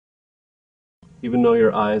Even though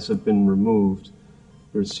your eyes have been removed,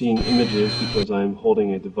 you're seeing images because I am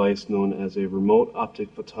holding a device known as a remote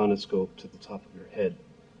optic photonoscope to the top of your head.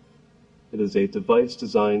 It is a device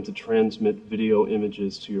designed to transmit video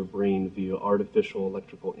images to your brain via artificial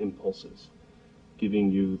electrical impulses, giving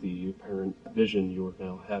you the apparent vision you are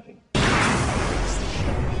now having.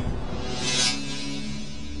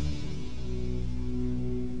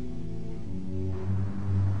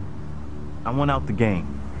 I want out the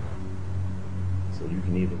game. So you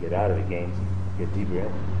can either get out of the game or get deeper in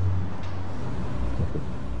it.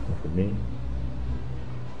 For me,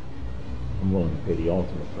 I'm willing to pay the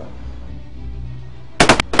ultimate price.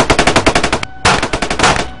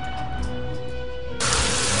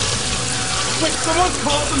 Wait, someone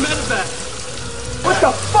called the medevac! What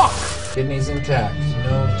the fuck? Kidneys intact.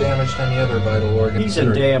 No damage to any other vital organ. He's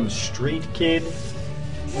a damn street kid.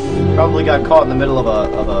 Probably got caught in the middle of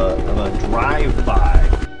a drive-by.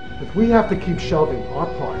 If we have to keep shelving our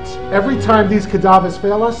parts every time these cadavers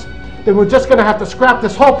fail us, then we're just gonna have to scrap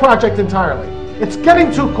this whole project entirely. It's getting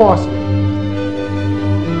too costly.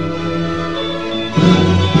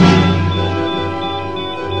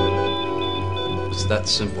 It's that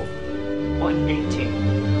simple.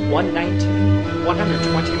 118, 119,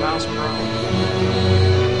 120 miles per hour.